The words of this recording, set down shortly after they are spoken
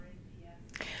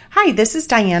Hi, this is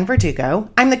Diane Verdugo.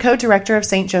 I'm the co-director of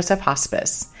St. Joseph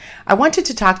Hospice. I wanted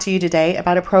to talk to you today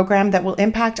about a program that will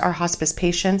impact our hospice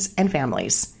patients and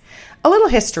families. A little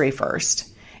history first.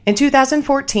 In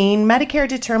 2014, Medicare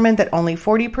determined that only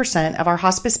 40% of our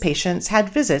hospice patients had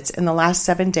visits in the last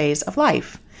 7 days of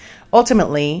life.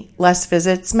 Ultimately, less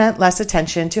visits meant less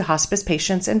attention to hospice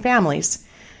patients and families,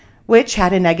 which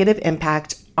had a negative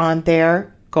impact on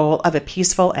their goal of a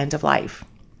peaceful end of life.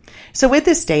 So with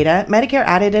this data, Medicare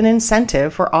added an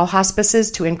incentive for all hospices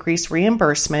to increase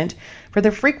reimbursement for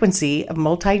the frequency of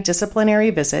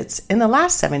multidisciplinary visits in the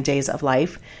last 7 days of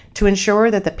life to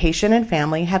ensure that the patient and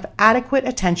family have adequate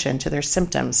attention to their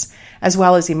symptoms, as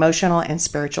well as emotional and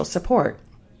spiritual support.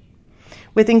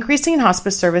 With increasing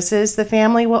hospice services, the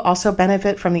family will also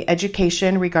benefit from the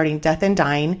education regarding death and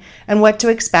dying and what to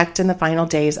expect in the final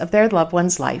days of their loved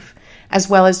one's life, as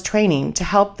well as training to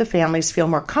help the families feel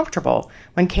more comfortable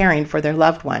when caring for their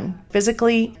loved one,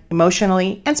 physically,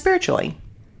 emotionally, and spiritually.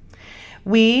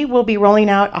 We will be rolling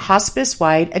out a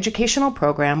hospice-wide educational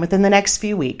program within the next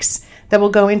few weeks that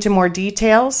will go into more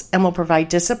details and will provide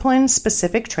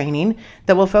discipline-specific training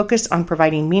that will focus on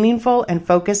providing meaningful and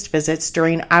focused visits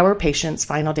during our patients'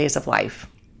 final days of life.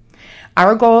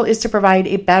 Our goal is to provide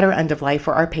a better end of life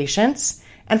for our patients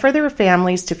and for their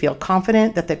families to feel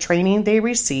confident that the training they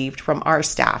received from our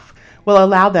staff will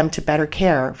allow them to better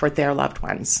care for their loved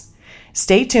ones.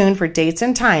 Stay tuned for dates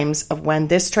and times of when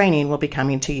this training will be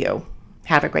coming to you.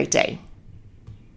 Have a great day.